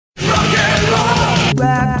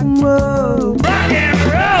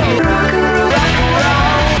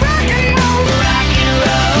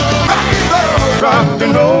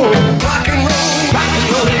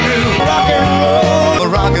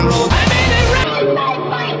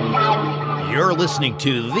listening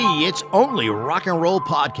to the It's Only Rock and Roll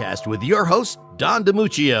podcast with your host, Don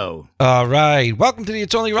𝗀𝗡𝗀𝗃. All right. Welcome to the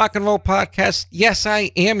It's Only Rock and Roll podcast. Yes, I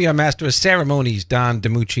am your master of ceremonies, Don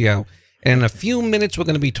𝗀𝗀𝗃. And in a few minutes, we're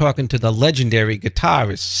going to be talking to the legendary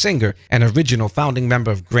guitarist, singer, and original founding member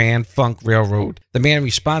of Grand Funk Railroad, the man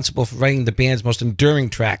responsible for writing the band's most enduring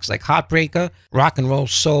tracks like Heartbreaker, Rock and Roll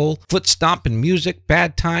Soul, Foot Stompin' Music,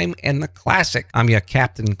 Bad Time, and the classic I'm Your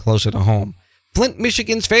Captain Closer to Home. Flint,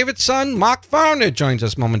 Michigan's favorite son, MARK FARNER, joins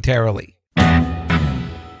us momentarily.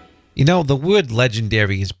 You know, the word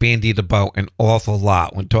legendary is bandied about an awful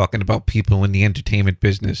lot when talking about people in the entertainment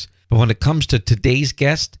business. But when it comes to today's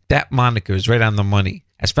guest, that moniker is right on the money.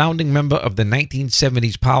 As founding member of the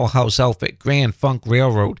 1970s powerhouse outfit Grand Funk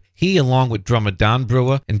Railroad, he, along with drummer Don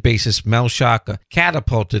Brewer and bassist 𝗀𝗃𝗃𝗃,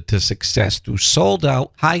 catapulted to success through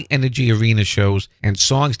sold-out, high-energy arena shows and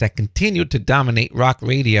songs that continued to dominate rock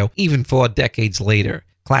radio even 4 decades later.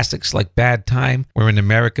 Classics like Bad Time, We're an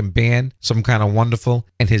American Band, Some Kind of Wonderful,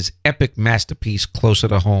 and his epic masterpiece, Closer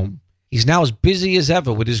to Home. He's now as busy as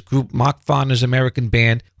ever with his group MARK FARNER's American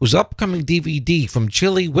Band, whose upcoming DVD, From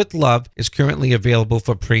Chile with Love, is currently available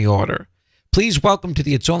for pre-order. Please welcome to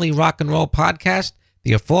the It's Only Rock and Roll podcast,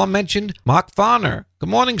 the aforementioned MARK FARNER. Good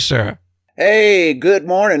morning, sir. Hey, good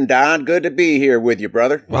morning, Don. Good to be here with you,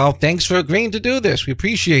 brother. Well, thanks for agreeing to do this. We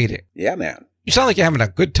appreciate it. Yeah, man. You sound like you're having a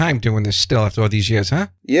good time doing this still after all these years, huh?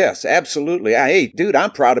 Yes, absolutely. Hey, dude,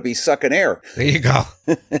 I'm proud to be sucking air. There you go.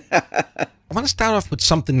 I want to start off with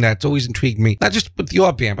something that's always intrigued me, not just with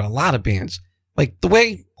your band, but a lot of bands. Like the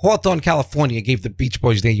way Hawthorne, California gave the Beach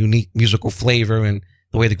Boys their unique musical flavor, and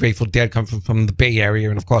the way the Grateful Dead come from the Bay Area,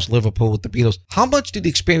 and of course Liverpool with the Beatles. How much did the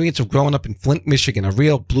experience of growing up in Flint, Michigan, a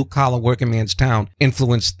real blue-collar working man's town,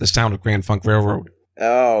 influence the sound of Grand Funk Railroad?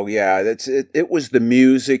 Oh, yeah. It was the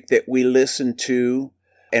music that we listened to.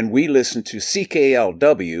 And we listened to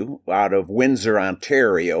𝗀𝗂𝗋𝗋 out of Windsor,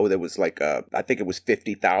 Ontario. There was like I think it was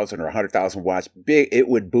 50,000 or 100,000 watts. Big. It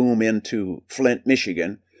would boom into Flint,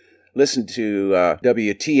 Michigan. Listened to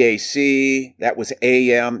WTAC. That was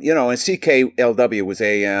AM. You know, and 𝗀𝗂𝗋𝗋 was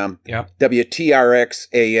AM. Yeah. WTRX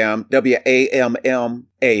AM. WAMM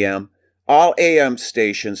AM. All AM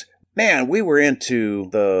stations. Man, we were into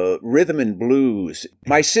the rhythm and blues.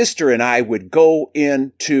 My sister and I would go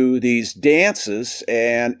into these dances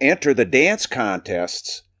and enter the dance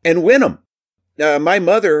contests and win them. My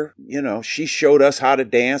mother, you know, she showed us how to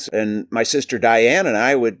dance, and my sister Diane and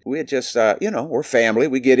I we'd just, we're family.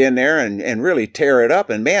 We get in there and really tear it up,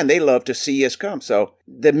 and man, they love to see us come. So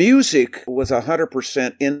the music was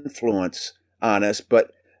 100% influence on us,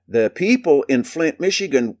 but the people in Flint,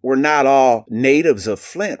 Michigan were not all natives of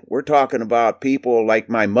Flint. We're talking about people like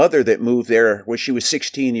my mother that moved there when she was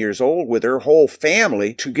 16 years old with her whole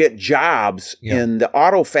family to get jobs in the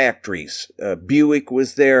auto factories. Buick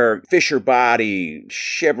was there, Fisher Body,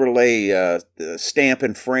 Chevrolet, Stamp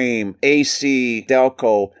and Frame, AC,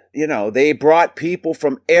 Delco. You know, they brought people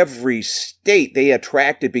from every state they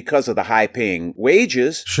attracted because of the high-paying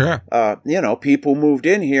wages. Sure. People moved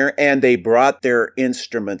in here and they brought their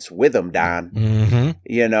instruments with them, Don. Mm-hmm.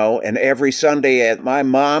 You know, and every Sunday at my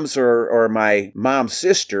mom's or my mom's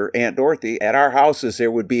sister, Aunt Dorothy, at our houses,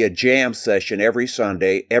 there would be a jam session every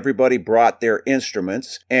Sunday. Everybody brought their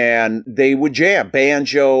instruments and they would jam.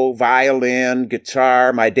 Banjo, violin,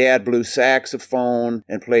 guitar. My dad blew saxophone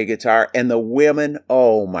and played guitar. And the women,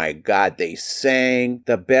 oh my God, they sang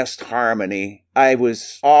the best harmony. I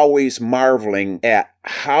was always marveling at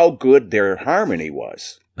how good their harmony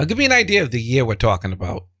was. Now, give me an idea of the year we're talking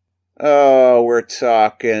about. Oh, we're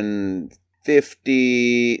talking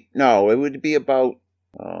 50. No, it would be about.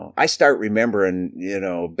 I start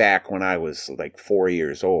remembering, back when I was like 4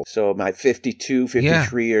 years old. So my 52,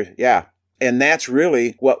 53 years. Yeah. And that's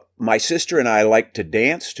really what my sister and I liked to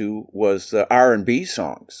dance to was the R&B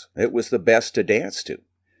songs. It was the best to dance to.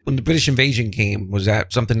 When the British invasion came, was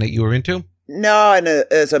that something that you were into? No, and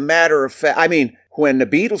as a matter of fact, I mean, when the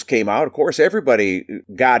Beatles came out, of course, everybody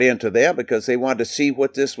got into them because they wanted to see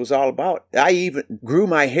what this was all about. I even grew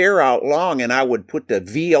my hair out long, and I would put the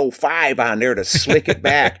VO5 on there to slick it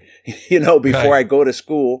back, before I go to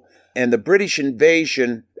school. And the British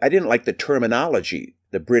invasion, I didn't like the terminology,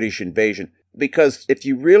 the British invasion. Because if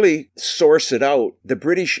you really source it out, the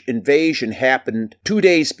British invasion happened 2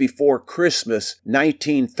 days before Christmas,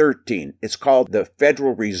 1913. It's called the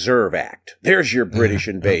Federal Reserve Act. There's your British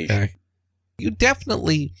invasion. Okay. You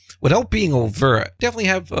definitely, without being overt, definitely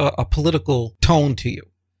have a political tone to you.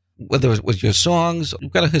 Whether it was your songs,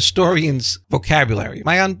 you've got a historian's vocabulary. Am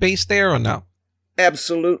I on base there or no?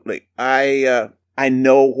 Absolutely. I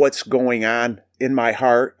know what's going on in my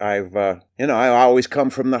heart. I always come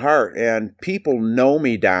from the heart, and people know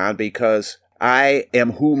me, Don, because I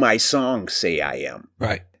am who my songs say I am.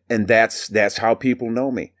 Right. And that's how people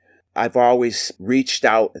know me. I've always reached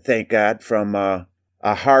out, thank God, from a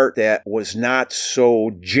heart that was not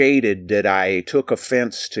so jaded that I took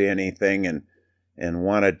offense to anything and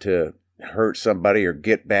wanted to hurt somebody or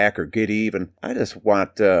get back or get even. I just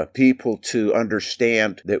want people to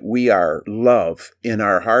understand that we are love in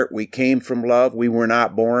our heart. We came from love. We were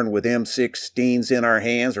not born with M16s in our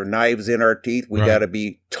hands or knives in our teeth. We got to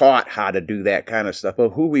be taught how to do that kind of stuff. But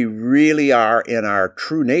who we really are in our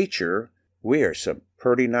true nature, we are some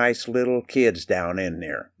pretty nice little kids down in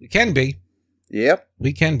there. We can be. Yep.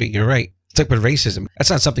 We can be. You're right. It's like with racism. That's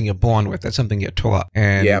not something you're born with. That's something you're taught.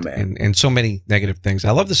 And, yeah, man. And so many negative things.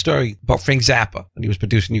 I love the story about Frank Zappa when he was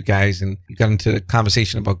producing you guys and you got into the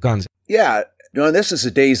conversation about guns. Yeah. No, this is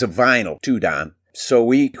the days of vinyl too, Don. So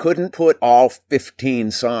we couldn't put all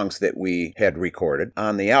 15 songs that we had recorded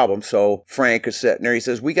on the album. So Frank is sitting there. He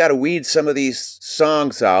says, we got to weed some of these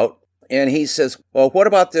songs out. And he says, well, what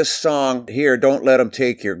about this song here, Don't Let 'Em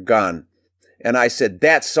Take Your Gun? And I said,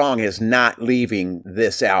 that song is not leaving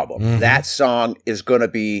this album. Mm-hmm. That song is going to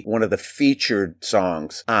be one of the featured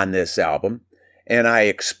songs on this album. And I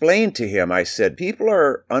explained to him, I said, people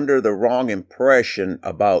are under the wrong impression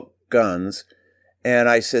about guns. And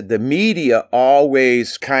I said, the media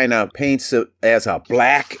always kind of paints it as a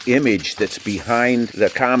black image that's behind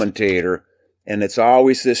the commentator. And it's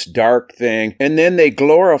always this dark thing. And then they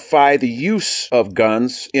glorify the use of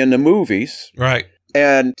guns in the movies. Right.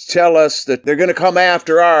 And tell us that they're going to come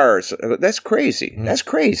after ours. That's crazy. That's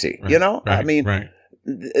crazy. Right, you know, right, I mean, right.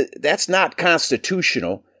 That's not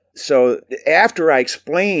constitutional. So after I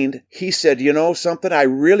explained, he said, you know something, I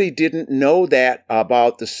really didn't know that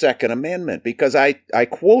about the Second Amendment because I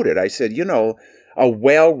quoted, I said, you know, a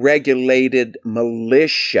well-regulated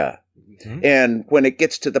militia. Mm-hmm. And when it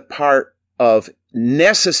gets to the part of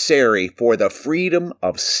necessary for the freedom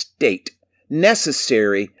of state,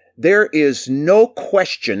 necessary, there is no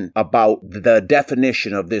question about the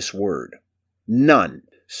definition of this word. None.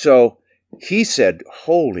 So he said,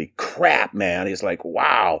 holy crap, man. He's like,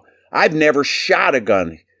 wow, I've never shot a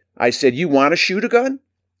gun. I said, you want to shoot a gun?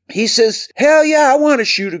 He says, hell yeah, I want to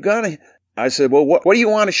shoot a gun. I said, well, what do you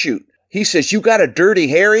want to shoot? He says, you got a Dirty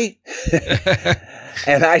Harry?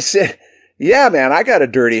 And I said, yeah, man, I got a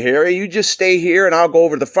Dirty Harry. You just stay here and I'll go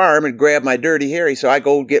over to the farm and grab my Dirty Harry. So I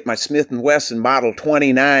go get my Smith & Wesson Model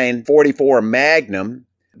 29 44 Magnum,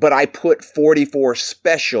 but I put 44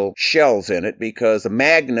 special shells in it because the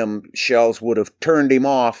Magnum shells would have turned him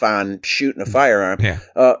off on shooting a firearm. Yeah.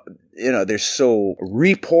 You know, there's so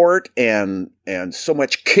report and so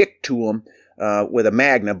much kick to them with a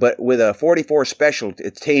Magnum, but with a 44 special,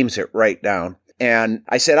 it tames it right down. And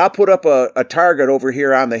I said, I'll put up a target over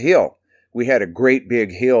here on the hill. We had a great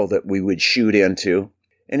big hill that we would shoot into.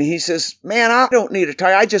 And he says, man, I don't need a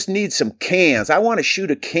target. I just need some cans. I want to shoot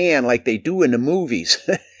a can like they do in the movies.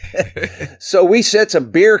 So we set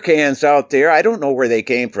some beer cans out there. I don't know where they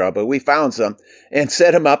came from, but we found some and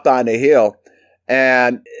set them up on the hill.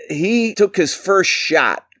 And he took his first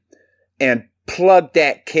shot and plugged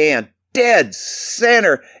that can dead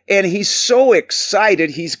center. And he's so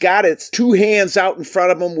excited. He's got his two hands out in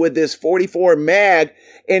front of him with this 44 mag.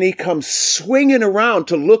 And he comes swinging around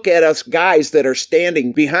to look at us guys that are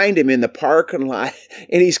standing behind him in the parking lot.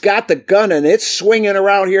 And he's got the gun and it's swinging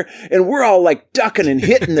around here. And we're all like ducking and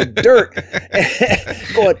hitting the dirt.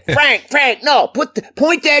 Going, Frank, no,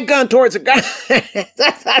 point that gun towards the guy.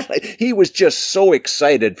 He was just so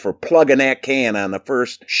excited for plugging that can on the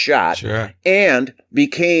first shot. Sure. And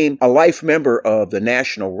became a life member of the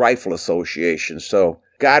National Rifle Association. So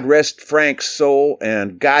God rest Frank's soul,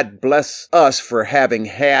 and God bless us for having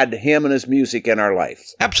had him and his music in our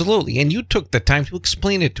lives. Absolutely. And you took the time to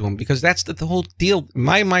explain it to him because that's the whole deal. In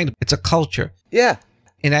my mind, it's a culture. Yeah.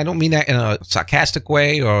 And I don't mean that in a sarcastic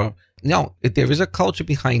way or... No, there is a culture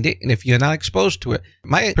behind it, and if you're not exposed to it,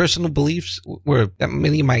 my personal beliefs were that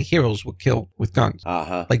many of my heroes were killed with guns,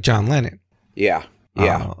 like John Lennon. Yeah.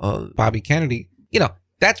 Bobby Kennedy. You know,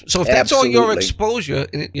 so if that's all your exposure,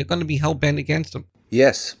 you're going to be hell-bent against them.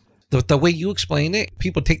 Yes. The way you explain it,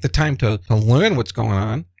 people take the time to learn what's going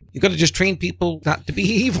on. You got to just train people not to be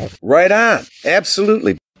evil. Right on.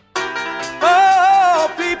 Absolutely.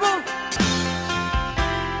 Oh, people.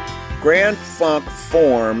 Grand Funk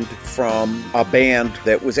formed from a band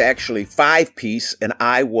that was actually 5-piece, and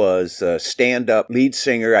I was a stand-up lead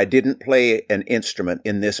singer. I didn't play an instrument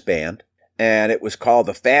in this band, and it was called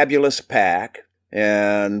the Fabulous Pack.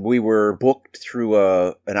 And we were booked through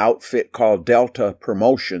an outfit called Delta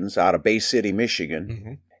Promotions out of Bay City, Michigan.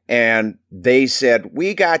 Mm-hmm. And they said,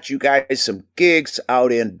 we got you guys some gigs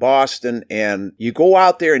out in Boston, and you go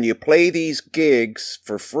out there and you play these gigs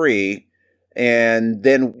for free, and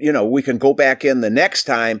then, you know, we can go back in the next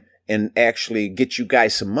time and actually get you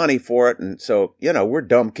guys some money for it. And so, you know, we're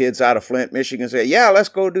dumb kids out of Flint, Michigan, say, yeah, let's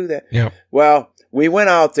go do that. Yeah. Well, we went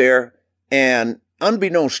out there, and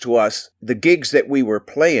unbeknownst to us, the gigs that we were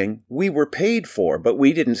playing, we were paid for, but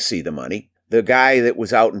we didn't see the money. The guy that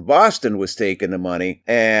was out in Boston was taking the money,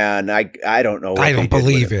 and I don't know what I don't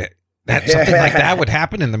believe it. That something like that would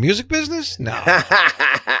happen in the music business? No.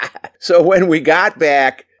 So when we got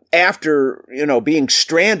back, after, you know, being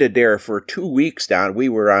stranded there for 2 weeks down, we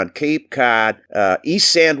were on Cape Cod,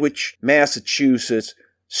 East Sandwich, Massachusetts,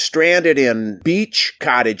 stranded in beach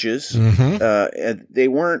cottages. And they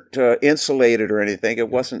weren't insulated or anything. It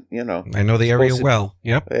wasn't, you know. I know the area well.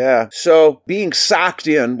 Yep. Yeah. So being socked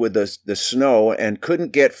in with the snow and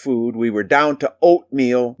couldn't get food, we were down to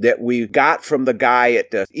oatmeal that we got from the guy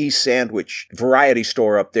at the East Sandwich variety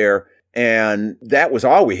store up there. And that was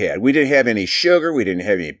all we had. We didn't have any sugar. We didn't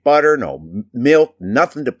have any butter, no milk,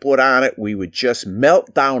 nothing to put on it. We would just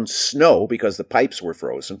melt down snow because the pipes were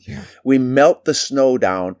frozen. Yeah. We melt the snow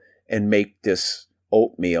down and make this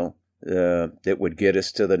oatmeal that would get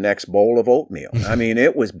us to the next bowl of oatmeal. I mean,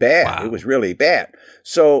 it was bad. Wow. It was really bad.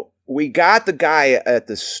 So we got the guy at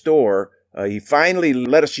the store. He finally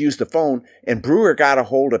let us use the phone, and Brewer got a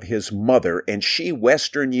hold of his mother, and she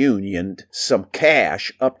Western Unioned some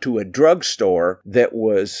cash up to a drugstore that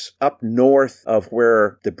was up north of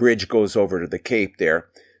where the bridge goes over to the Cape there.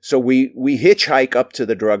 So we hitchhike up to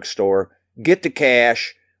the drugstore, get the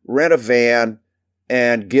cash, rent a van,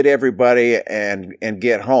 and get everybody and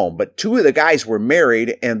get home. But two of the guys were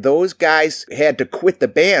married, and those guys had to quit the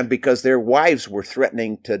band because their wives were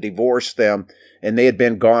threatening to divorce them, and they had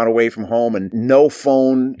been gone away from home and no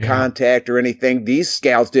phone contact or anything. These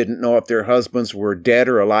gals didn't know if their husbands were dead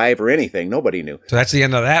or alive or anything. Nobody knew. So that's the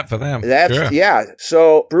end of that for them. Yeah.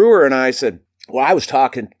 So Brewer and I said, well, I was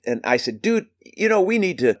talking, and I said, dude, you know, we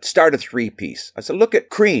need to start a three-piece. I said, look at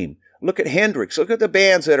Cream. Look at Hendrix. Look at the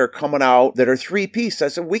bands that are coming out that are three-piece. I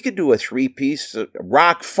said, we could do a three-piece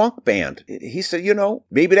rock funk band. He said, you know,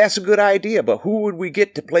 maybe that's a good idea, but who would we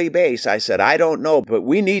get to play bass? I said, I don't know, but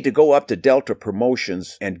we need to go up to Delta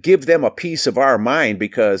Promotions and give them a piece of our mind,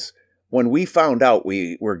 because when we found out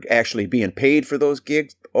we were actually being paid for those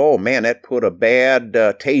gigs, oh man, that put a bad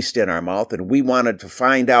taste in our mouth, and we wanted to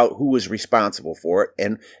find out who was responsible for it.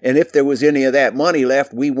 And if there was any of that money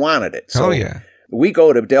left, we wanted it. So, oh, yeah. We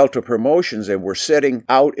go to Delta Promotions, and we're sitting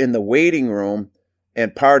out in the waiting room,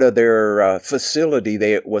 and part of their facility,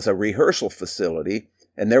 it was a rehearsal facility,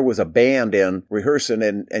 and there was a band in rehearsing,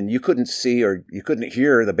 and you couldn't see or you couldn't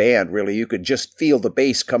hear the band, really. You could just feel the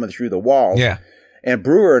bass coming through the walls. Yeah. And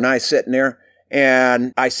Brewer and I sitting there,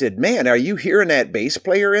 and I said, man, are you hearing that bass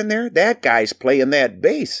player in there? That guy's playing that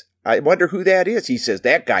bass. I wonder who that is. He says,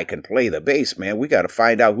 that guy can play the bass, man. We got to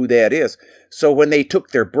find out who that is. So when they took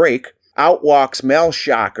their break, out walks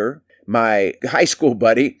𝗀𝗃𝗃𝗃, my high school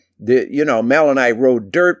buddy. You know, Mel and I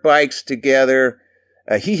rode dirt bikes together.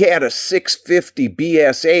 He had a 650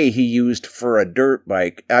 BSA he used for a dirt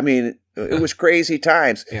bike. I mean, it was crazy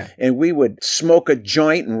times. Yeah. And we would smoke a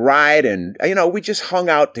joint and ride, and, you know, we just hung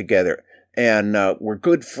out together. And we're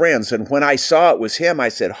good friends. And when I saw it was him, I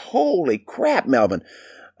said, holy crap, Melvin.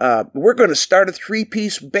 We're going to start a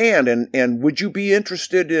three-piece band, and would you be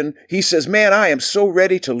interested in... He says, man, I am so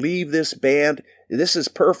ready to leave this band. This is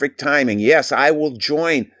perfect timing. Yes, I will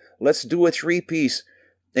join. Let's do a three-piece.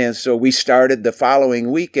 And so we started the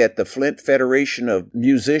following week at the Flint Federation of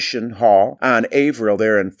Musician Hall on Averill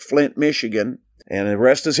there in Flint, Michigan, and the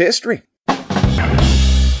rest is history.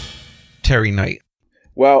 Terry Knight.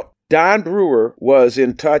 Well, Don Brewer was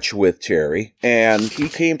in touch with Terry, and he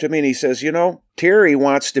came to me and he says, you know, Terry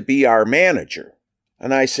wants to be our manager.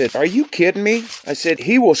 And I said, are you kidding me? I said,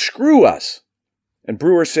 he will screw us. And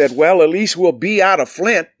Brewer said, well, at least we'll be out of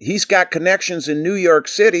Flint. He's got connections in New York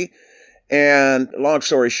City. And long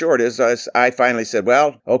story short is I finally said,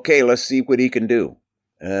 well, okay, let's see what he can do.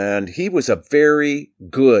 And he was a very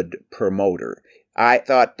good promoter. I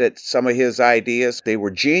thought that some of his ideas, they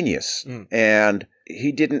were genius. And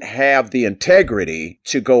he didn't have the integrity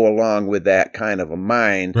to go along with that kind of a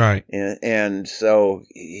mind. Right. And so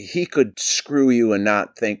he could screw you and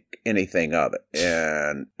not think anything of it.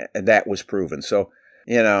 And that was proven. So,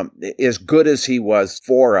 you know, as good as he was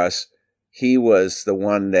for us, he was the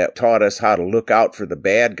one that taught us how to look out for the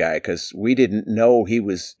bad guy, because we didn't know he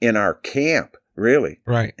was in our camp. Really.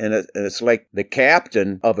 Right. And it's like the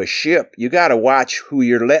captain of a ship. You got to watch who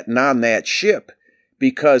you're letting on that ship,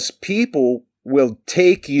 because people will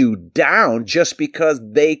take you down just because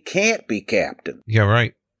they can't be captain. Yeah,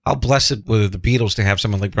 right. How blessed were the Beatles to have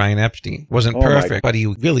someone like Brian Epstein. Wasn't perfect, but he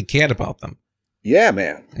really cared about them. Yeah,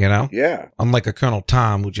 man. You know? Yeah. Unlike a Colonel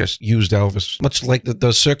Tom who just used Elvis, much like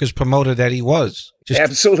the circus promoter that he was.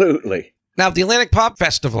 Absolutely. Now, the Atlantic Pop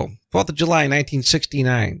Festival, 4th of July,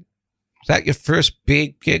 1969. Was that your first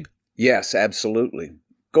big gig? Yes, absolutely.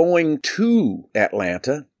 Going to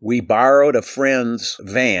Atlanta, we borrowed a friend's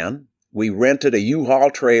van. We rented a U-Haul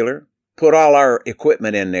trailer, put all our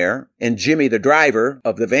equipment in there, and Jimmy, the driver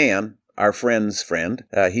of the van, our friend's friend,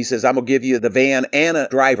 he says, I'm going to give you the van and a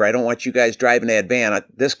driver. I don't want you guys driving that van.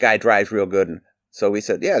 This guy drives real good. And so we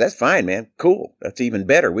said, yeah, that's fine, man. Cool. That's even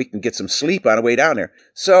better. We can get some sleep on the way down there.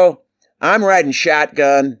 So I'm riding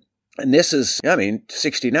shotgun. And this is,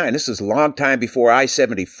 69. This is a long time before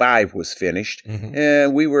I-75 was finished. Mm-hmm.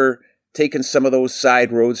 And we were taking some of those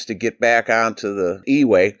side roads to get back onto the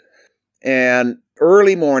E-way. And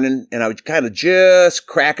early morning, and I was kind of just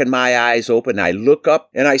cracking my eyes open. I look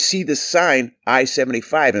up and I see this sign,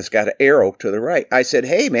 I-75, and it's got an arrow to the right. I said,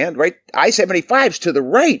 hey, man, right, I-75's to the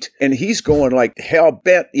right. And he's going like hell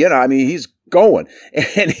bent, he's going.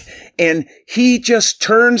 And he just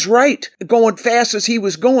turns right, going fast as he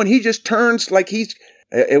was going. He just turns like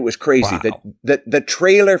it was crazy. Wow. The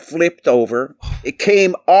trailer flipped over. It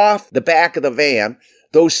came off the back of the van.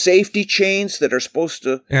 Those safety chains that are supposed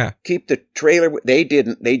to keep the trailer, they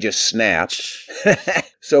didn't. They just snapped.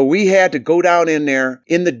 So we had to go down in there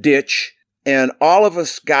in the ditch, and all of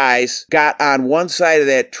us guys got on one side of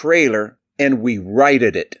that trailer, and we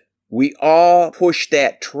righted it. We all pushed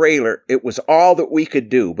that trailer. It was all that we could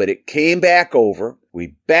do, but it came back over.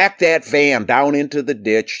 We backed that van down into the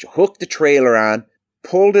ditch, hooked the trailer on,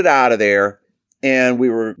 pulled it out of there, and we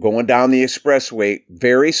were going down the expressway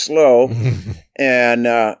very slow.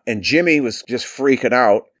 And Jimmy was just freaking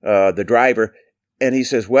out, the driver. And he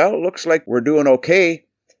says, well, it looks like we're doing okay.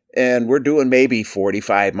 And we're doing maybe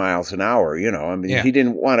 45 miles an hour, He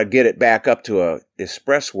didn't want to get it back up to a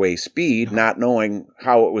expressway speed, not knowing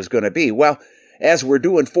how it was going to be. Well, as we're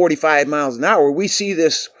doing 45 miles an hour, we see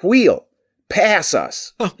this wheel pass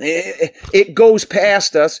us. It goes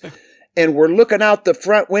past us. And we're looking out the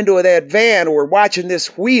front window of that van, and we're watching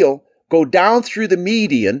this wheel go down through the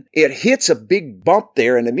median. It hits a big bump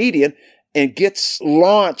there in the median and gets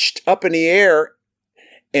launched up in the air.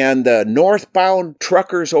 And the northbound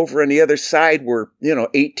truckers over on the other side were,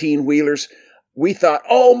 18-wheelers. We thought,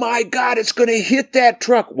 oh my God, it's going to hit that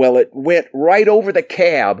truck. Well, it went right over the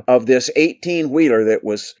cab of this 18-wheeler that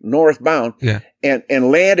was northbound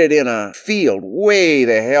and landed in a field way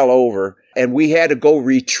the hell over. And we had to go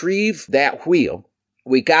retrieve that wheel.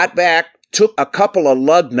 We got back, took a couple of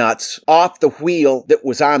lug nuts off the wheel that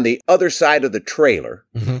was on the other side of the trailer,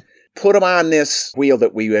 put them on this wheel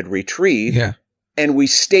that we had retrieved, and we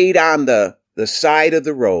stayed on the side of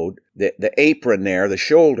the road, the apron there, the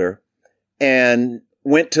shoulder, and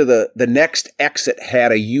went to the next exit,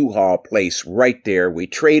 had a U-Haul place right there. We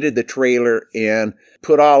traded the trailer in,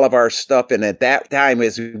 put all of our stuff in. At that time,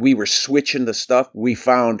 as we were switching the stuff, we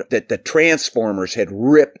found that the transformers had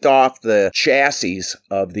ripped off the chassis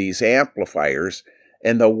of these amplifiers,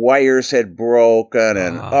 and the wires had broken,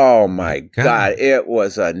 and oh my God, it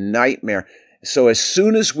was a nightmare. So as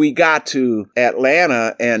soon as we got to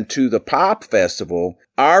Atlanta and to the Pop Festival,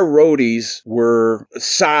 our roadies were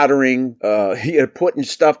soldering, putting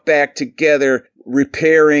stuff back together,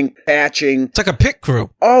 repairing, patching. It's like a pit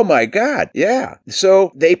crew. Oh, my God. Yeah.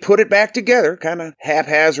 So they put it back together kind of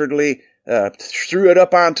haphazardly, threw it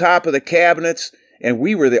up on top of the cabinets, and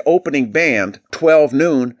we were the opening band, 12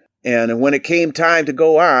 noon. And when it came time to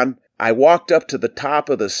go on, I walked up to the top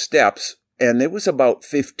of the steps, and it was about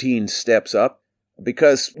 15 steps up,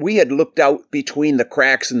 because we had looked out between the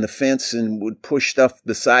cracks in the fence and would push stuff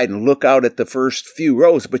aside and look out at the first few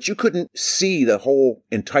rows, but you couldn't see the whole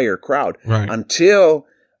entire crowd until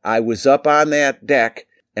I was up on that deck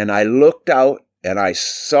and I looked out and I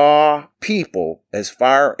saw people as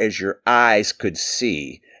far as your eyes could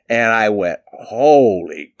see. And I went,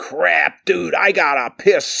 holy crap, dude, I got to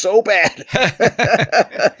piss so bad.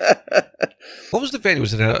 What was the venue?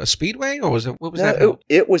 Was it a speedway or what was that?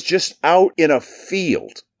 It was just out in a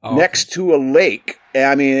field next to a lake.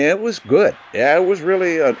 I mean, it was good. Yeah, it was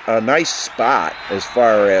really a nice spot as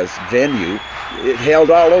far as venue. It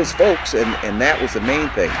held all those folks, and that was the main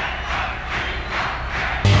thing.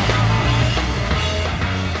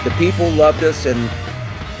 The people loved us, and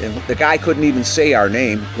the guy couldn't even say our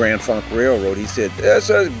name, Grand Funk Railroad. He said, "That's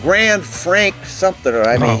a Grand Frank something."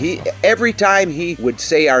 I mean, every time he would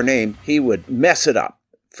say our name, he would mess it up.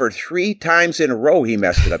 For 3 times in a row, he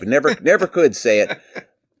messed it up. He never could say it.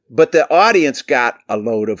 But the audience got a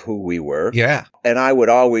load of who we were. Yeah. And I would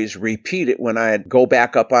always repeat it when I'd go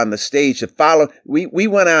back up on the stage to follow. We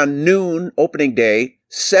went on noon opening day,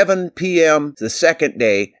 7 p.m. the second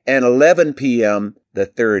day, and 11 p.m. the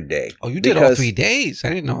third day. Oh, you did all 3 days. I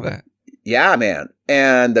didn't know that. Yeah, man.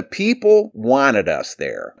 And the people wanted us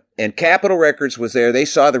there. And Capitol Records was there. They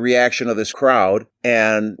saw the reaction of this crowd,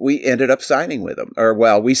 and we ended up signing with them. Or,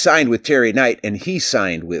 well, we signed with Terry Knight, and he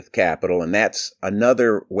signed with Capitol, and that's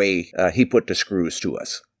another way he put the screws to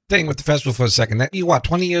us. Staying with the festival for a second. You what,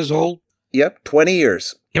 20 years old? Yep, 20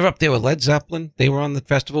 years. You're up there with Led Zeppelin. They were on the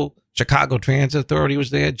festival. Chicago Transit Authority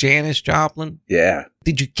was there. Janis Joplin. Yeah.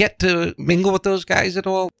 Did you get to mingle with those guys at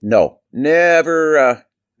all? No, never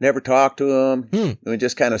talked to them. We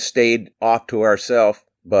just kind of stayed off to ourselves.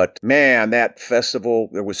 But man, that festival,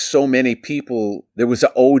 there was so many people. There was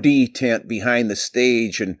an OD tent behind the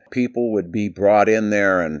stage, and people would be brought in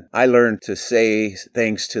there. And I learned to say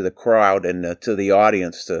things to the crowd and to the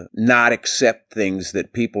audience to not accept things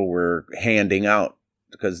that people were handing out,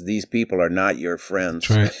 because these people are not your friends.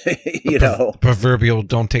 That's right. You know, proverbial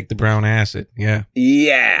don't take the brown acid. Yeah.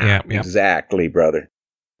 Yeah, exactly, brother.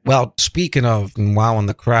 Well, speaking of wowing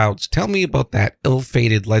the crowds, tell me about that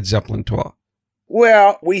ill-fated Led Zeppelin tour.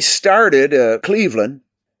 Well, we started Cleveland,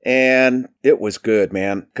 and it was good,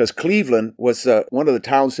 man, because Cleveland was one of the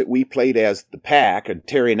towns that we played as the Pack, and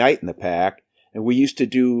Terry Knight and the Pack, and we used to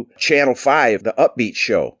do Channel 5, the Upbeat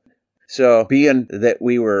show. So being that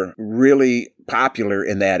we were really popular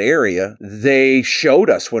in that area, they showed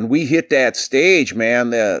us when we hit that stage, man,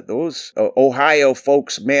 those Ohio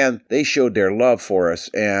folks, man, they showed their love for us.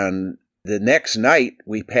 And the next night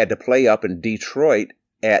we had to play up in Detroit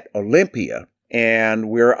at Olympia. And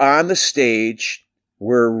we're on the stage,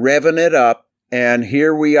 we're revving it up, and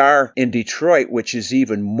here we are in Detroit, which is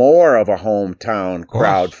even more of a hometown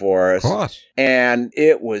crowd for us. Of course. And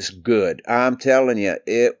it was good. I'm telling you,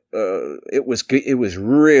 it was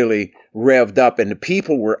really revved up, and the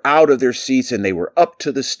people were out of their seats, and they were up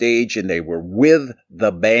to the stage, and they were with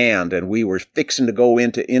the band, and we were fixing to go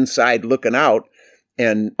into inside looking out,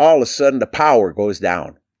 and all of a sudden the power goes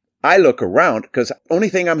down. I look around because the only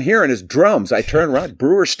thing I'm hearing is drums. I turn around,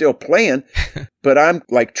 Brewer's still playing, but I'm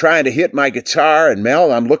like trying to hit my guitar, and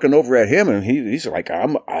Mel, I'm looking over at him, and he's like,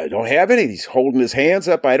 I don't have any. He's holding his hands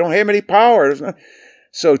up. I don't have any power.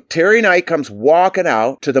 So Terry Knight comes walking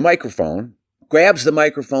out to the microphone, grabs the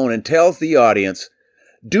microphone, and tells the audience,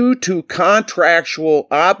 due to contractual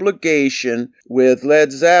obligation with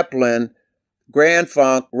Led Zeppelin, Grand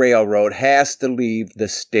Funk Railroad has to leave the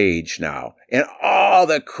stage now. And all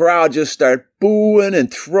the crowd just started booing and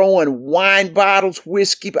throwing wine bottles,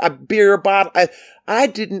 whiskey, a beer bottle. I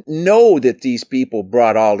didn't know that these people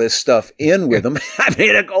brought all this stuff in with them. I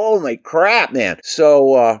mean, like, holy crap, man.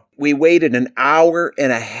 So we waited an hour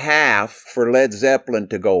and a half for Led Zeppelin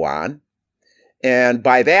to go on. And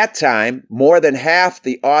by that time, more than half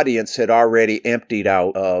the audience had already emptied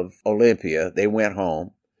out of Olympia. They went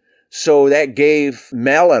home. So that gave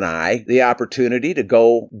Mel and I the opportunity to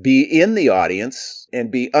go be in the audience and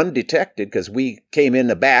be undetected, because we came in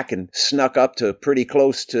the back and snuck up to pretty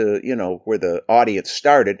close to, you know, where the audience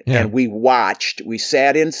started. Yeah. And we watched. We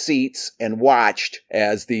sat in seats and watched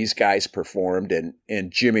as these guys performed. And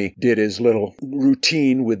Jimmy did his little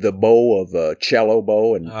routine with the bow of a cello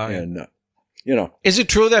bow. And you know. Is it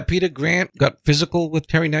true that Peter Grant got physical with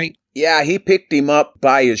Terry Knight? Yeah, he picked him up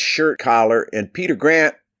by his shirt collar. And Peter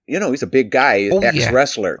Grant, you know, he's a big guy,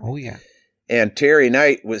 ex-wrestler. Oh, yeah. And Terry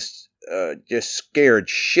Knight was just scared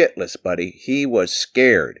shitless, buddy. He was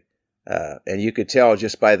scared. And you could tell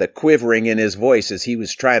just by the quivering in his voice as he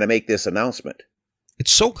was trying to make this announcement.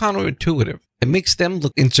 It's so counterintuitive. It makes them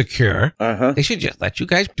look insecure. They should just let you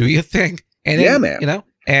guys do your thing. And then, man. You know,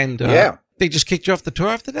 and they just kicked you off the tour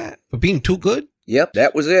after that for being too good? Yep,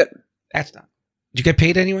 that was it. That's not. Did you get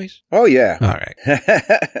paid anyways? Oh, yeah. All right.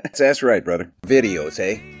 That's right, brother. Videos,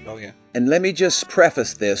 eh? Oh, yeah. And let me just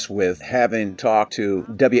preface this with having talked to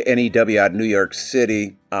WNEW out of New York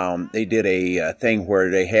City. They did a thing where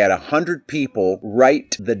they had 100 people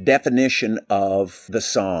write the definition of the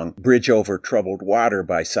song Bridge Over Troubled Water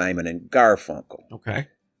by Simon and Garfunkel. Okay.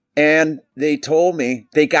 And they told me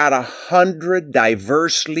they got 100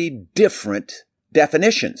 diversely different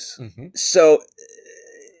definitions. So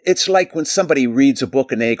it's like when somebody reads a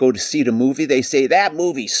book and they go to see the movie, they say, that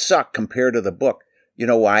movie sucked compared to the book. You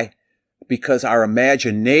know why? Because our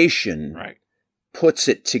imagination puts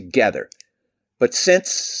it together. But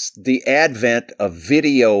since the advent of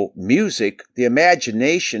video music, the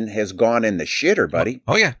imagination has gone in the shitter, buddy.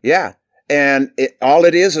 Oh, yeah. Yeah. And all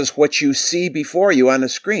it is what you see before you on the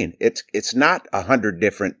screen. It's not 100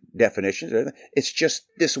 different definitions. It's just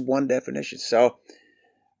this one definition. So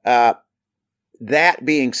that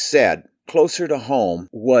being said, closer to home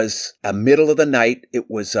was a middle of the night. It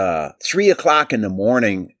was 3 o'clock in the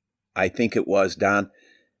morning, I think it was, Don,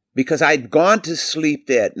 because I'd gone to sleep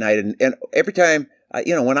that night. And every time,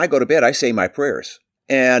 when I go to bed, I say my prayers.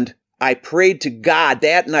 And I prayed to God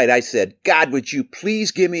that night. I said, God, would you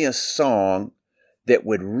please give me a song that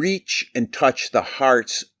would reach and touch the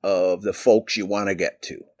hearts of the folks you want to get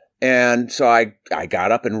to? And so I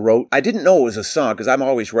got up and wrote. I didn't know it was a song because I'm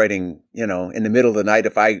always writing, in the middle of the night.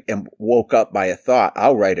 If I am woke up by a thought,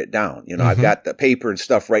 I'll write it down. I've got the paper and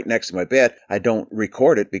stuff right next to my bed. I don't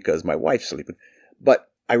record it because my wife's sleeping,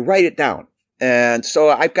 but I write it down. And so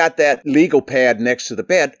I've got that legal pad next to the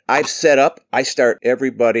bed. I've set up. I start,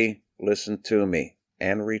 everybody listen to me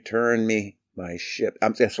and return me my ship.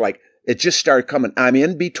 I'm just like, it just started coming. I'm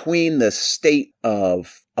in between the state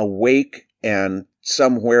of awake and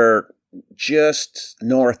somewhere just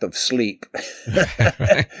north of sleep.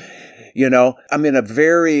 I'm in a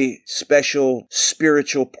very special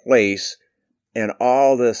spiritual place, and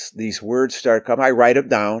all these words start coming. I write them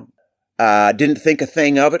down. Didn't think a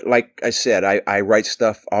thing of it. Like I said, I write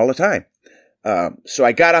stuff all the time. So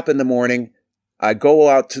I got up in the morning. I go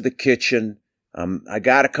out to the kitchen. I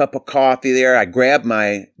got a cup of coffee there. I grabbed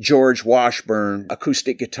my George Washburn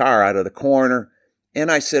acoustic guitar out of the corner. And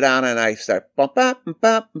I sit down and I start, bump, bump,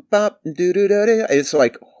 bump, bump, do, do, do, do. It's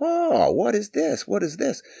like, oh, what is this? What is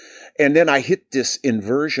this? And then I hit this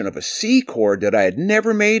inversion of a C chord that I had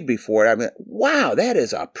never made before. I mean, wow, that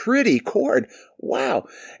is a pretty chord. Wow.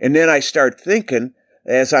 And then I start thinking,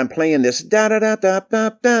 as I'm playing this, da, da, da, da,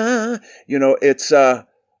 da, da, it's, I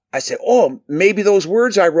said, oh, maybe those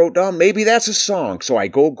words I wrote down, maybe that's a song. So I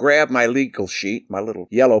go grab my legal sheet, my little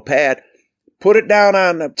yellow pad, put it down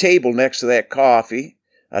on the table next to that coffee.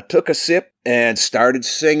 I took a sip and started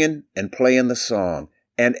singing and playing the song.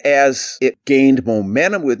 And as it gained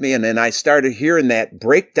momentum with me, and then I started hearing that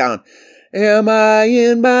breakdown, am I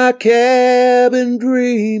in my cabin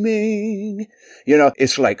dreaming?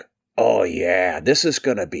 It's like, oh yeah, this is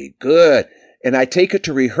going to be good. And I take it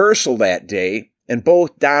to rehearsal that day, and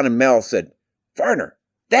both Don and Mel said, Farner,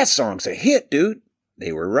 that song's a hit, dude.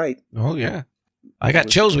 They were right. Oh, yeah. I got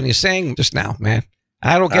chills when you sang just now, man.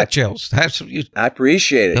 I don't get chills. I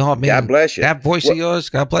appreciate it. Oh, man, God bless you. That voice of yours,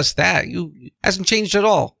 God bless that. You hasn't changed at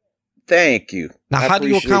all. Thank you. Now, how do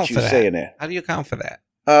you account for that? Saying that? How do you account for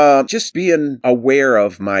that? Just being aware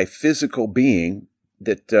of my physical being,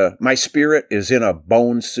 that my spirit is in a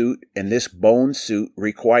bone suit, and this bone suit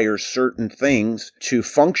requires certain things to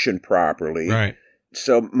function properly. Right.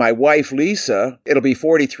 So my wife, Lisa, it'll be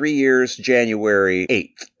 43 years, January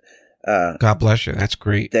 8th. God bless you. That's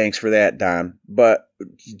great. Thanks for that, Don. But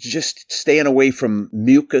just staying away from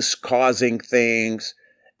mucus causing things.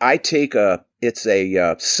 I take it's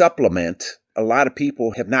a supplement. A lot of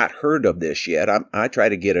people have not heard of this yet. I try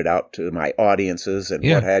to get it out to my audiences and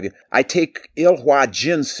what have you. I take 𝗀𝗲𝗄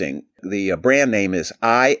ginseng. The brand name is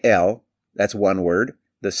IL. That's one word.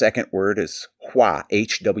 The second word is 𝗀𝗲,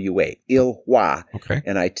 HWA, 𝗀𝗲𝗄. Okay.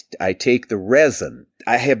 And I take the resin.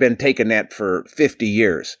 I have been taking that for 50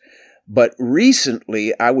 years. But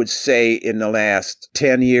recently, I would say in the last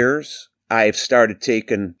 10 years, I've started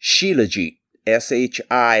taking Shilajit, SHILAJIT,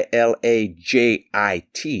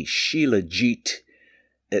 Shilajit.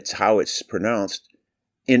 It's how it's pronounced.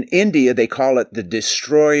 In India, they call it the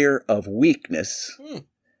destroyer of weakness.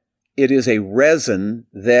 It is a resin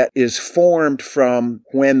that is formed from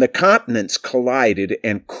when the continents collided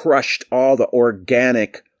and crushed all the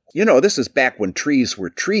organic. This is back when trees were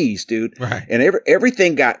trees, dude. Right. And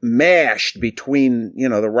everything got mashed between,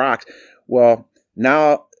 the rocks. Well,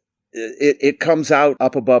 now it comes out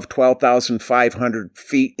up above 12,500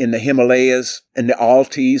 feet in the Himalayas and the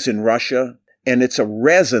𝗙𝗓𝗓s in Russia. And it's a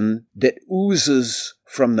resin that oozes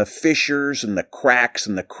from the fissures and the cracks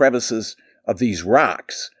and the crevices of these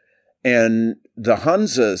rocks. And the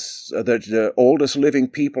𝗀𝗲𝗃s, the oldest living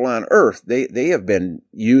people on Earth, they have been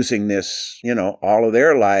using this, all of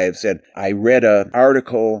their lives. And I read an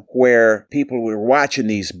article where people were watching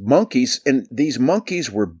these monkeys, and these monkeys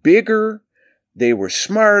were bigger, they were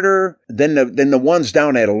smarter than the ones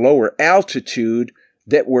down at a lower altitude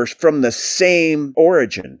that were from the same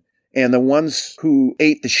origin. And the ones who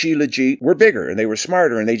ate the Shilajit were bigger and they were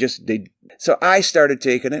smarter, and so I started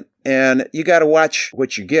taking it. And you got to watch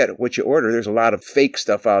what you get, what you order. There's a lot of fake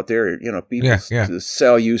stuff out there. People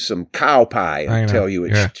sell you some cow pie and tell you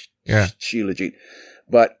it's Shilajit.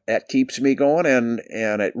 But that keeps me going,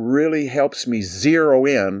 and it really helps me zero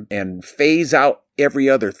in and phase out every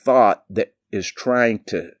other thought that is trying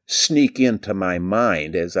to sneak into my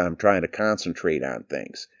mind as I'm trying to concentrate on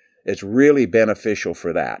things. It's really beneficial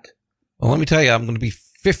for that. Well, let me tell you, I'm going to be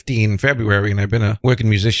 50 in February, and I've been a working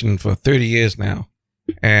musician for 30 years now.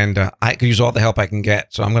 And I could use all the help I can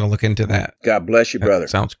get, so I'm going to look into that. God bless you, brother. That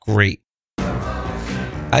sounds great.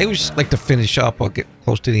 I always like to finish up or get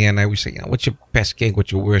close to the end. I always say, what's your best gig?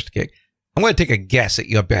 What's your worst gig? I'm going to take a guess at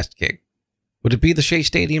your best gig. Would it be the Shea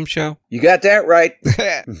Stadium show? You got that right.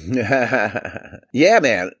 Yeah,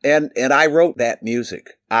 man. And I wrote that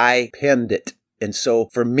music. I penned it. And so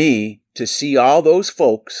for me to see all those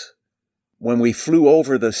folks when we flew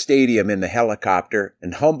over the stadium in the helicopter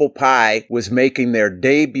and 𝗙𝗂𝗃𝗁𝗃 was making their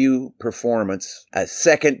debut performance at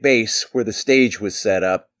second base where the stage was set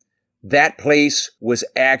up, that place was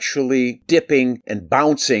actually dipping and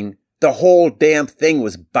bouncing. The whole damn thing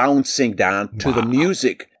was bouncing down to the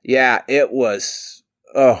music. Yeah, it was...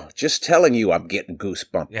 Oh, just telling you, I'm getting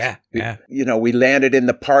goosebumps. Yeah. We landed in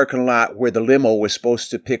the parking lot where the limo was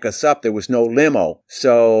supposed to pick us up. There was no limo.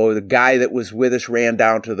 So the guy that was with us ran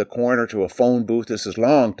down to the corner to a phone booth. This is a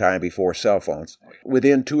long time before cell phones.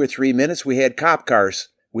 Within 2 or 3 minutes, we had cop cars.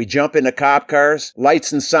 We jump into cop cars,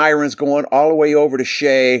 lights and sirens going all the way over to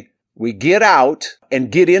Shea. We get out and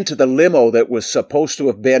get into the limo that was supposed to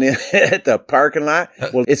have been in at the parking lot.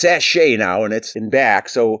 Well, it's at Shea now, and it's in back.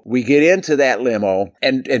 So we get into that limo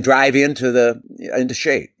and drive into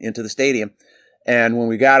Shea, into the stadium. And when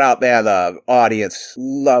we got out there, the audience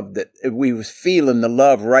loved it. We was feeling the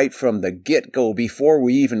love right from the get-go before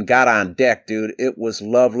we even got on deck, dude. It was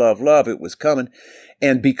love, love, love. It was coming.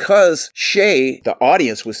 And because Shea, the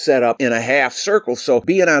audience was set up in a half circle, so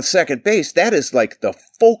being on second base, that is like the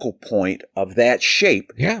focal point of that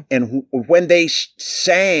shape. Yeah. And when they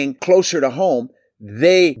sang Closer to Home,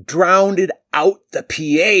 they drowned out the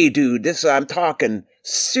PA, dude. I'm talking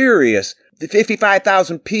serious. The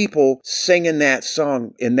 55,000 people singing that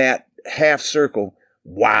song in that half circle.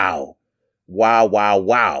 Wow. Wow, wow,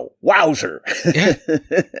 wow. Wowzer. Yeah.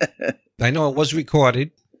 I know it was recorded.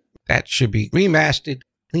 That should be remastered,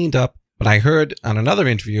 cleaned up. But I heard on another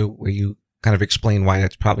interview where you kind of explained why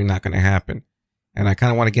that's probably not going to happen. And I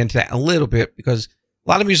kind of want to get into that a little bit because a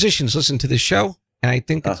lot of musicians listen to this show, and I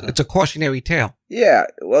think it's a cautionary tale. Yeah.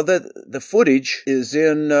 Well, the footage is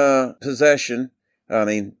in possession. I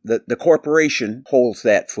mean, the corporation holds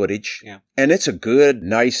that footage. Yeah. And it's a good,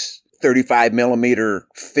 nice 35 millimeter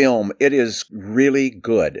film. It is really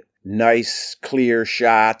good. Nice, clear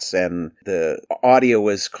shots, and the audio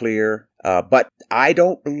is clear. But I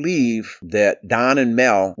don't believe that Don and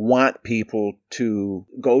Mel want people to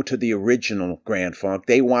go to the original Grand Funk.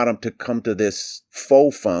 They want them to come to this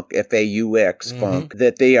faux funk, F-A-U-X funk,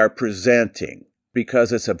 that they are presenting,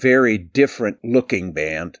 because it's a very different looking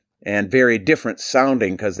band and very different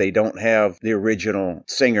sounding because they don't have the original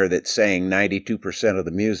singer that sang 92% of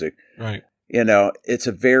the music. Right. It's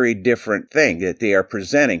a very different thing that they are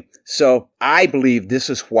presenting. So I believe this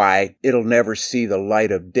is why it'll never see the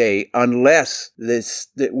light of day unless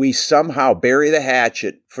that we somehow bury the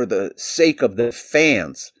hatchet for the sake of the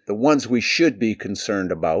fans, the ones we should be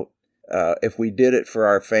concerned about. If we did it for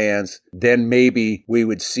our fans, then maybe we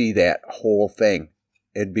would see that whole thing.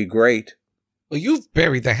 It'd be great. Well, you've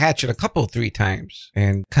buried the hatchet 3 times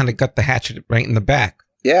and kind of got the hatchet right in the back.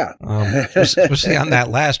 Yeah. Especially on that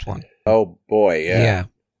last one. Oh, boy, yeah. Yeah.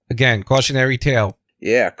 Again, cautionary tale.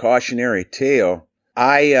 Yeah, cautionary tale.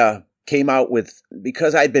 I came out with,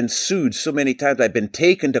 because I'd been sued so many times, I'd been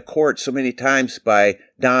taken to court so many times by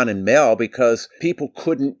Don and Mel because people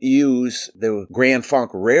couldn't use the Grand Funk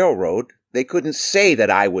Railroad. They couldn't say that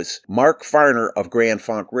I was Mark Farner of Grand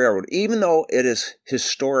Funk Railroad. Even though it is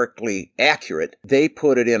historically accurate, they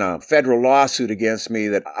put it in a federal lawsuit against me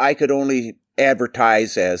that I could only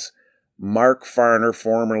advertise as Mark Farner,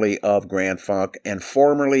 formerly of Grand Funk, and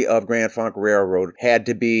formerly of Grand Funk Railroad, had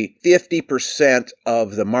to be 50%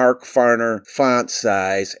 of the Mark Farner font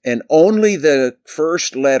size, and only the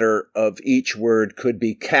first letter of each word could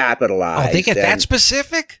be capitalized. Oh, they get that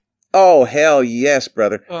specific? Oh, hell yes,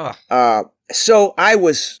 brother. Ugh. So I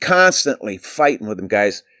was constantly fighting with them,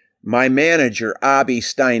 guys. My manager, 𝗀𝗃𝗃𝗃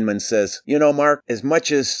Steinman, says, Mark, as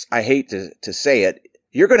much as I hate to say it,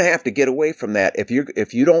 you're going to have to get away from that. If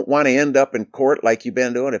you don't want to end up in court like you've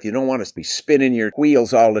been doing, if you don't want to be spinning your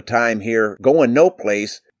wheels all the time here, going no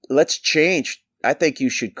place, let's change. I think you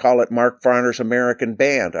should call it Mark Farner's American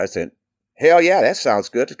Band. I said, hell yeah, that sounds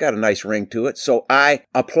good. It's got a nice ring to it. So I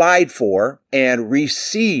applied for and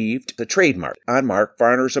received the trademark on Mark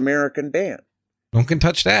Farner's American Band. No one can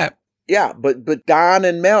touch that. Yeah, but Don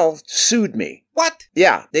and Mel sued me. What?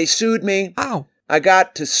 Yeah, they sued me. How? I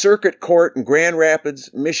got to circuit court in Grand Rapids,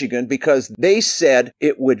 Michigan, because they said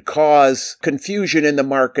it would cause confusion in the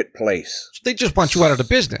marketplace. So they just want you out of the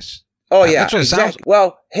business. Oh, yeah, That's what it sounds exactly.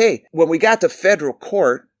 Well, hey, when we got to federal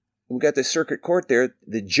court, we got the circuit court there,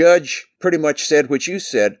 the judge pretty much said what you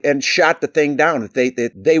said and shot the thing down.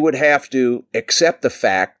 That they would have to accept the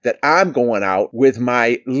fact that I'm going out with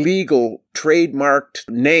my legal trademarked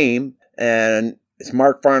name, and it's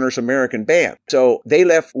Mark Farner's American Band. So they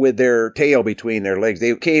left with their tail between their legs.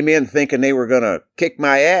 They came in thinking they were going to kick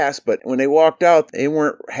my ass, but when they walked out, they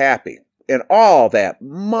weren't happy. And all that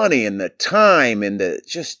money and the time and the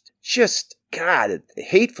just God, the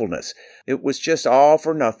hatefulness. It was just all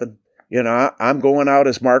for nothing. You know, I'm going out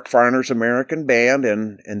as Mark Farner's American Band,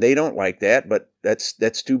 and they don't like that, but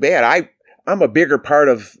that's too bad. I'm a bigger part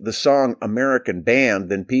of the song American Band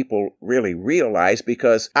than people really realize,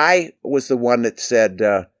 because I was the one that said,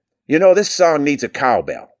 this song needs a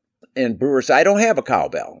cowbell. And Brewer said, I don't have a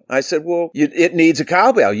cowbell. I said, well, it needs a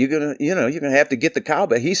cowbell. You're gonna have to get the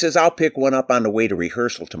cowbell. He says, I'll pick one up on the way to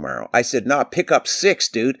rehearsal tomorrow. I said, no, pick up 6,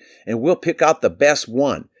 dude, and we'll pick out the best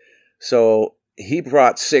one. So he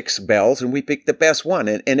brought 6 bells, and we picked the best one.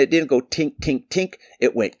 And it didn't go tink, tink, tink.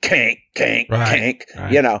 It went kank, kank, kank,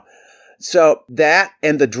 right. So that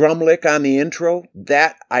and the drum lick on the intro,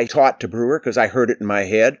 that I taught to Brewer because I heard it in my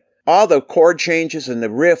head. All the chord changes and the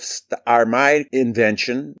riffs are my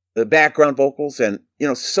invention, the background vocals, and,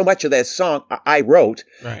 so much of that song I wrote.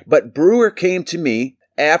 Right. But Brewer came to me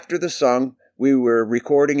after the song. We were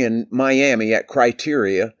recording in Miami at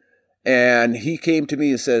𝗀𝗃𝗃, and he came to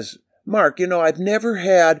me and says, Mark, I've never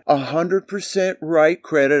had 100% right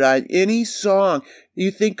credit on any song. You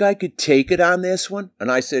think I could take it on this one?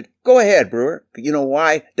 And I said, go ahead, Brewer. You know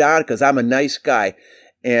why, Don? Because I'm a nice guy.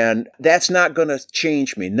 And that's not going to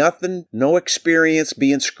change me. Nothing, no experience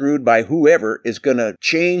being screwed by whoever is going to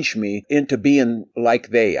change me into being like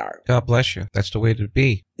they are. God bless you. That's the way to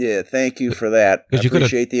be. Yeah, thank you for that. I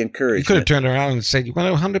appreciate the encouragement. You could have turned around and said, you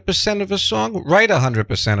want 100% of a song? Write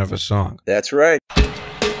 100% of a song. That's right.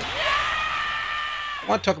 I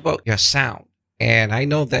want to talk about your sound. And I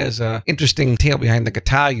know there's an interesting tale behind the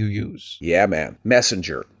guitar you use. Yeah, man.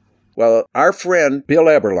 Messenger. Well, our friend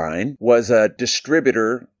𝗀𝗶𝗶𝗁 was a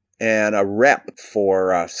distributor and a rep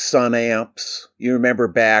for Sun Amps. You remember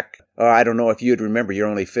back, I don't know if you'd remember, you're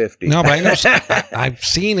only 50. No, but I know. I've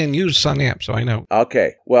seen and used Sun Amp, so I know.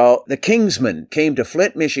 Okay. Well, the Kingsmen came to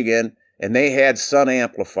Flint, Michigan, and they had Sun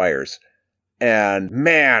amplifiers. And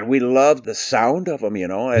man, we loved the sound of them,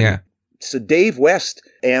 And yeah. So Dave West,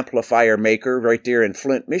 amplifier maker right there in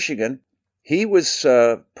Flint, Michigan, he was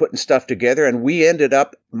putting stuff together, and we ended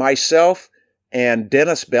up, myself and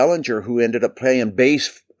Dennis Bellinger, who ended up playing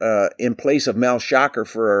bass in place of Mel Shocker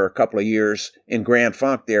for a couple of years in Grand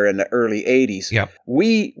Funk there in the early 80s. Yep.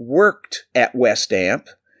 We worked at West Amp.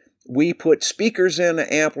 We put speakers in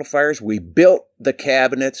the amplifiers. We built the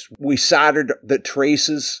cabinets. We soldered the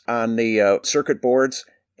traces on the circuit boards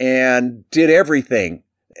and did everything.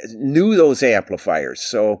 Knew those amplifiers.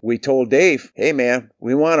 So we told Dave, hey man,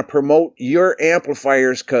 we want to promote your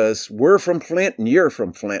amplifiers because we're from Flint and you're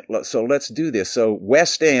from Flint. So let's do this. So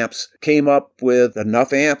West Amps came up with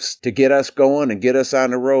enough amps to get us going and get us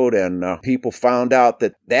on the road. And people found out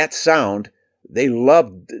that sound, they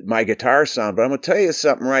loved my guitar sound. But I'm going to tell you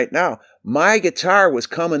something right now. My guitar was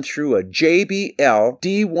coming through a JBL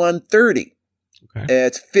D130. Okay.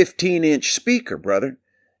 It's 15-inch speaker, brother.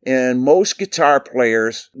 And most guitar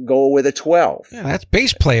players go with a 12. Yeah, that's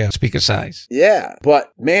bass player speaker size. Yeah,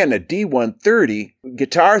 but man, the D130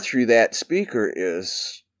 guitar through that speaker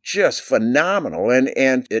is just phenomenal.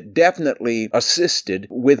 And it definitely assisted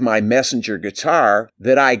with my Messenger guitar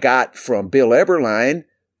that I got from 𝗀𝗶𝗁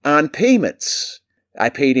on payments. I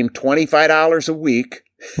paid him $25 a week.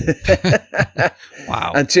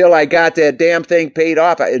 Wow. Until I got that damn thing paid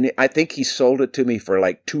off. And I think he sold it to me for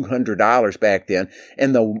like $200 back then.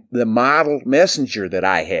 And the model Messenger that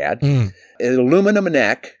I had, an aluminum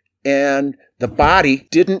neck, and the body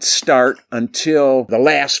didn't start until the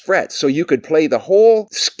last fret. So you could play the whole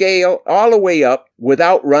scale all the way up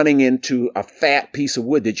without running into a fat piece of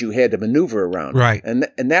wood that you had to maneuver around. Right. And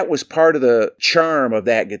that was part of the charm of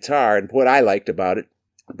that guitar and what I liked about it.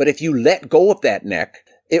 But if you let go of that neck,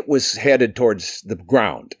 it was headed towards the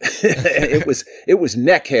ground. It was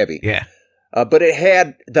neck heavy. Yeah. But it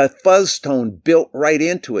had the fuzz tone built right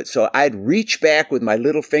into it. So I'd reach back with my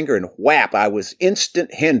little finger and whap, I was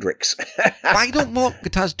instant Hendrix. Why don't more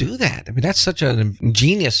guitars do that? I mean, that's such an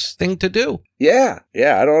ingenious thing to do. Yeah,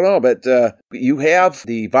 I don't know. But you have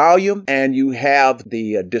the volume and you have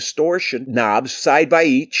the distortion knobs side by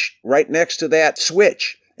each right next to that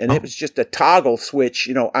switch. And it was just a toggle switch,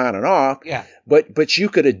 on and off. Yeah. But you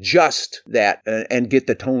could adjust that and get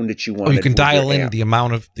the tone that you wanted. Oh, you can dial in the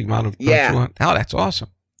amount of yeah. you want. Oh, that's awesome.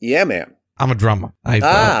 Yeah, man. I'm a drummer.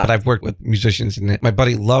 But I've worked with musicians, and my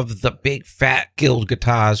buddy loved the big fat Guild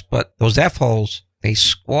guitars, but those F holes, they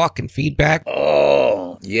squawk and feedback.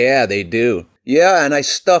 Oh, yeah, they do. Yeah, and I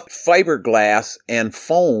stuffed fiberglass and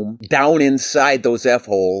foam down inside those F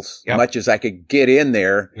holes, much as I could get in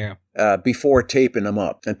there before taping them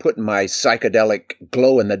up and putting my psychedelic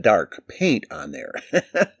glow-in-the-dark paint on there.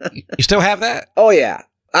 You still have that? Oh, yeah.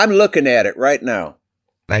 I'm looking at it right now.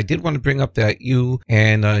 I did want to bring up that you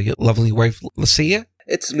and your lovely wife, 𝗀𝗂𝗧𝗃.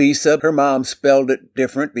 It's Lisa. Her mom spelled it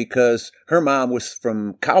different because her mom was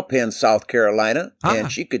from 𝗀𝗂𝗃𝗧𝗃, South Carolina,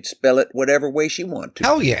 and she could spell it whatever way she wanted to.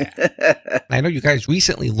 Hell yeah. I know you guys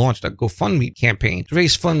recently launched a GoFundMe campaign to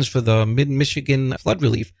raise funds for the Mid-Michigan flood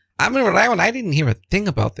relief. I remember that one. I didn't hear a thing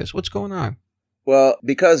about this. What's going on? Well,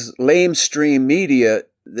 because lamestream media,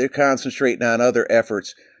 they're concentrating on other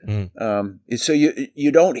efforts. So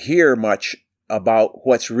you don't hear much about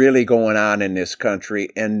what's really going on in this country.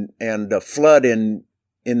 And the flood in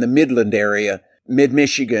the Midland area,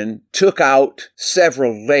 mid-Michigan, took out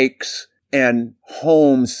several lakes and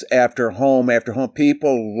homes after home after home.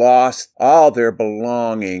 People lost all their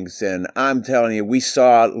belongings. And I'm telling you, we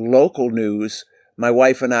saw local news. My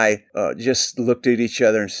wife and I just looked at each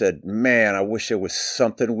other and said, man, I wish there was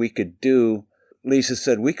something we could do. Lisa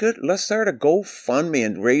said, let's start a GoFundMe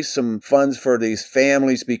and raise some funds for these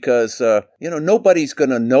families because, nobody's going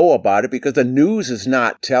to know about it because the news is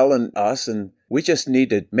not telling us, and we just need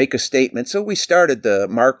to make a statement. So we started the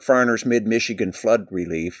MARK FARNER's Mid-Michigan Flood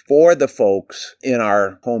Relief for the folks in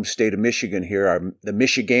our home state of Michigan here, the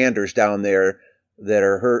Michiganders down there that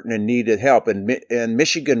are hurting and needed help. And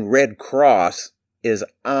Michigan Red Cross is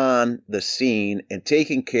on the scene and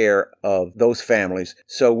taking care of those families.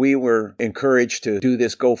 So we were encouraged to do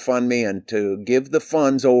this GoFundMe and to give the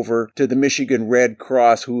funds over to the Michigan Red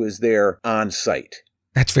Cross, who is there on site.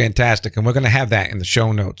 That's fantastic. And we're going to have that in the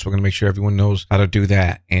show notes. We're going to make sure everyone knows how to do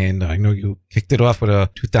that. And I know you kicked it off with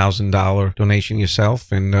a $2,000 donation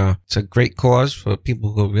yourself. And it's a great cause for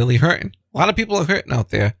people who are really hurting. A lot of people are hurting out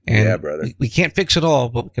there. And yeah, brother. We can't fix it all,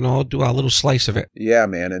 but we can all do our little slice of it. Yeah,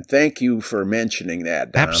 man. And thank you for mentioning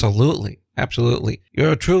that, Don. Absolutely. Absolutely.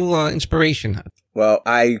 You're a true inspiration. Well,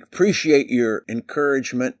 I appreciate your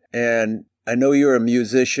encouragement. And I know you're a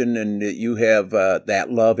musician and that you have that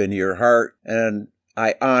love in your heart. And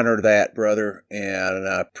I honor that, brother. And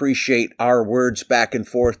I appreciate our words back and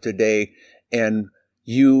forth today. And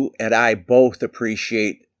you and I both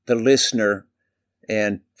appreciate the listener.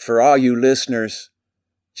 And for all you listeners,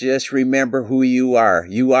 just remember who you are.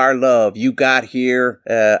 You are love. You got here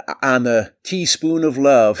on the teaspoon of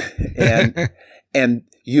love. And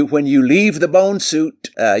you, when you leave the bone suit,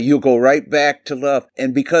 you'll go right back to love.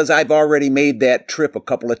 And because I've already made that trip a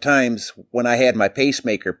couple of times when I had my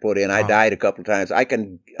pacemaker put in, I died a couple of times. I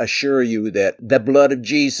can assure you that the blood of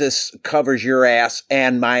Jesus covers your ass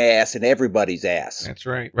and my ass and everybody's ass. That's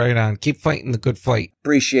right. Right on. Keep fighting the good fight.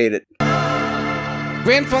 Appreciate it.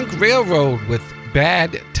 Grand Funk Railroad with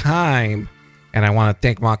Bad Time. And I want to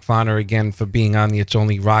thank Mark Farner again for being on the It's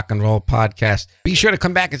Only Rock and Roll podcast. Be sure to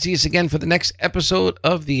come back and see us again for the next episode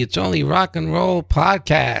of the It's Only Rock and Roll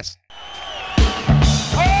podcast.